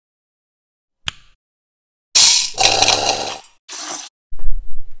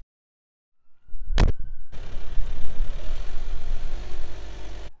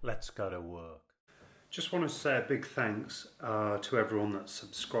Let's go to work. Just want to say a big thanks to everyone that's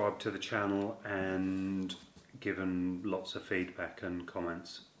subscribed to the channel and given lots of feedback and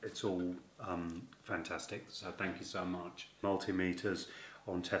comments. It's all fantastic, so thank you so much. Multimeters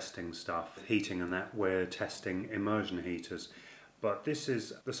on testing stuff, heating and that, we're testing immersion heaters. But this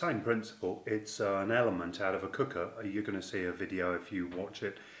is the same principle. It's an element out of a cooker. You're going to see a video if you watch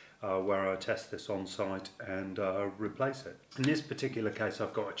it where I test this on site and replace it. In this particular case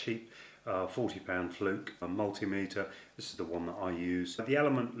I've got a cheap £40 Fluke multimeter. This is the one that I use. The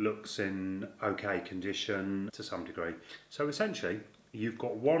element looks in okay condition to some degree. So essentially you've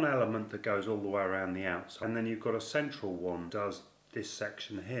got one element that goes all the way around the outside, and then you've got a central one that does this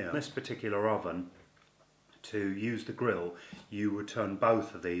section here. In this particular oven, to use the grill, you would turn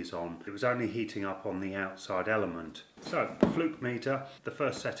both of these on. It was only heating up on the outside element. So, Fluke meter, the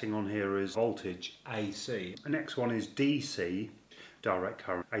first setting on here is voltage AC. The next one is DC, direct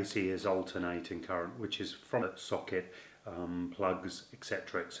current. AC is alternating current, which is from the socket, plugs,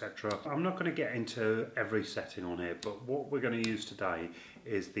 etc, etc. I'm not going to get into every setting on here, but what we're going to use today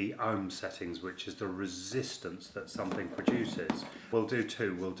is the ohm settings, which is the resistance that something produces. We'll do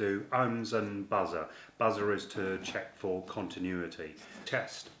two. We'll do ohms and buzzer. Buzzer is to check for continuity.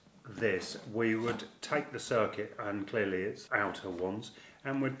 Test this, we would take the circuit, and clearly it's outer ones,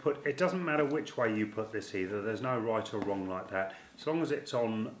 and we'd put, it doesn't matter which way you put this either, there's no right or wrong like that, as long as it's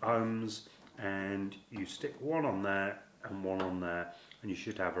on ohms, and you stick one on there and one on there, and you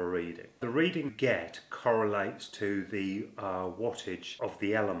should have a reading. The reading you get correlates to the wattage of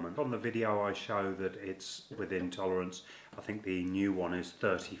the element. On the video I show that it's within tolerance. I think the new one is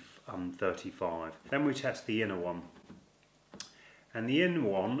 35. Then we test the inner one, and the inner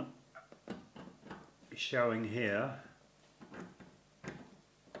one is showing here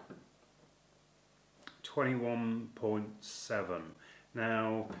 21.7.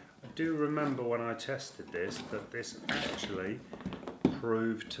 Now, I do remember when I tested this that this actually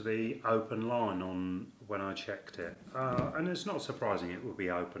proved to be open line on when I checked it. And it's not surprising it would be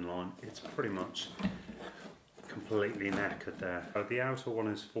open line. It's pretty much completely knackered there. The outer one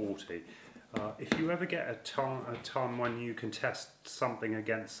is 40. If you ever get a time when you can test something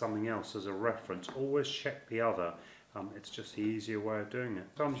against something else as a reference, always check the other. It's just the easier way of doing it.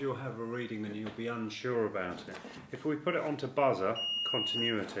 Sometimes you'll have a reading and you'll be unsure about it. If we put it onto buzzer,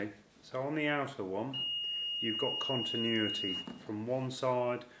 continuity, so on the outer one you've got continuity from one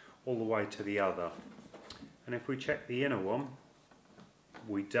side all the way to the other. And if we check the inner one,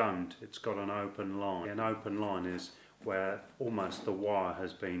 we don't. It's got an open line. An open line is where almost the wire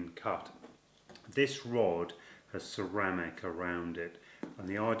has been cut. This rod has ceramic around it, and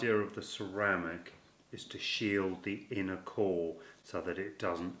the idea of the ceramic is to shield the inner core so that it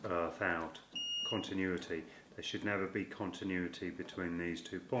doesn't earth out. Continuity. There should never be continuity between these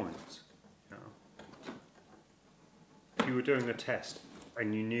 2 points. If you were doing a test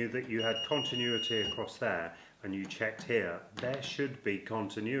and you knew that you had continuity across there and you checked here, there should be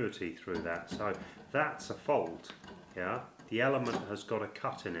continuity through that. So that's a fault. Yeah? The element has got a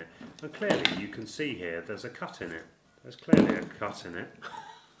cut in it. And clearly you can see here there's a cut in it. There's clearly a cut in it.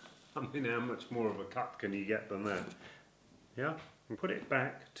 I mean, how much more of a cut can you get than that? Yeah? And put it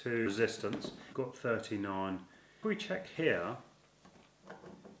back to resistance. Got 39. If we check here,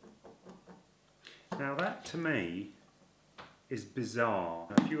 now that to me is bizarre.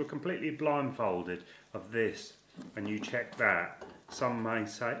 If you were completely blindfolded of this and you check that, some may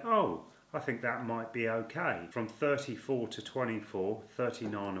say, oh, I think that might be okay. From 34 to 24,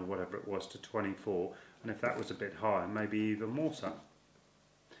 39 or whatever it was to 24, and if that was a bit higher, maybe even more so.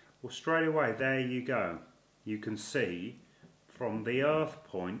 Well, straight away, there you go. You can see from the earth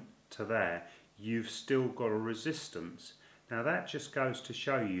point to there, you've still got a resistance. Now that just goes to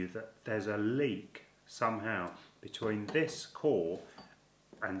show you that there's a leak somehow between this core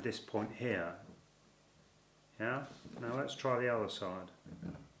and this point here. Yeah? Now let's try the other side.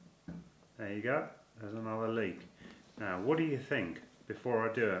 There you go. There's another leak. Now, what do you think before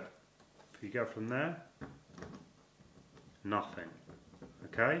I do it? If you go from there, nothing.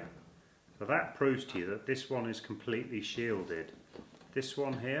 Okay? So that proves to you that this one is completely shielded. This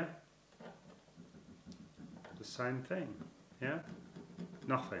one here, the same thing. Yeah?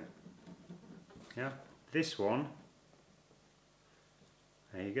 Nothing. Yeah? This one,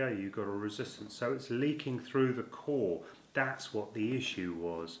 there you go, you've got a resistance. So it's leaking through the core. That's what the issue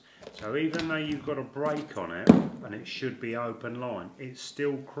was. So even though you've got a break on it, and it should be open line, it's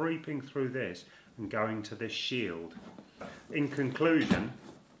still creeping through this and going to this shield. In conclusion,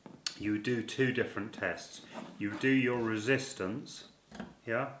 you do 2 different tests. You do your resistance,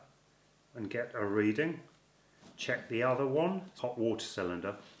 yeah, and get a reading. check the other one, hot water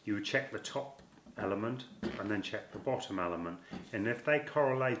cylinder, you would check the top element and then check the bottom element. And if they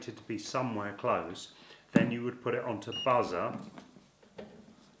correlated to be somewhere close, then you would put it onto buzzer,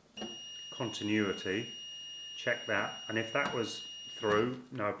 continuity, check that, and if that was through,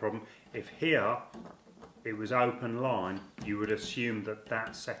 no problem. If here it was open line, you would assume that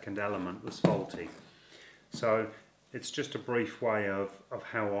that second element was faulty. So it's just a brief way of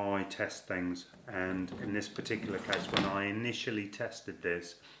how I test things, and in this particular case, when I initially tested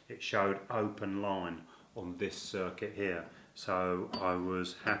this, it showed open line on this circuit here, so I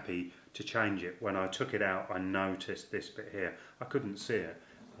was happy to change it. When I took it out, I noticed this bit here. I couldn't see it,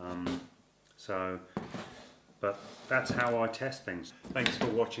 but that's how I test things. Thanks for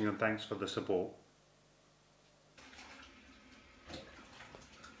watching and thanks for the support.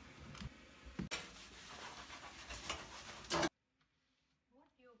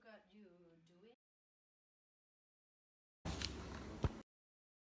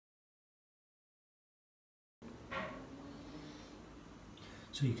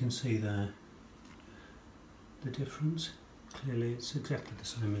 So you can see there the difference. Clearly it's exactly the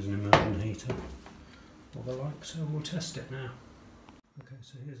same as an immersion heater or the like, so we'll test it now. Okay,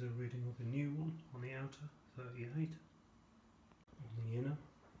 so here's a reading of the new one on the outer, 38, on the inner,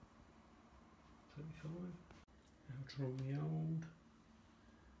 35, outer on the old,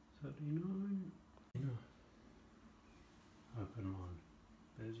 39, inner, open line,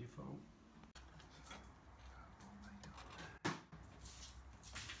 there's your fault.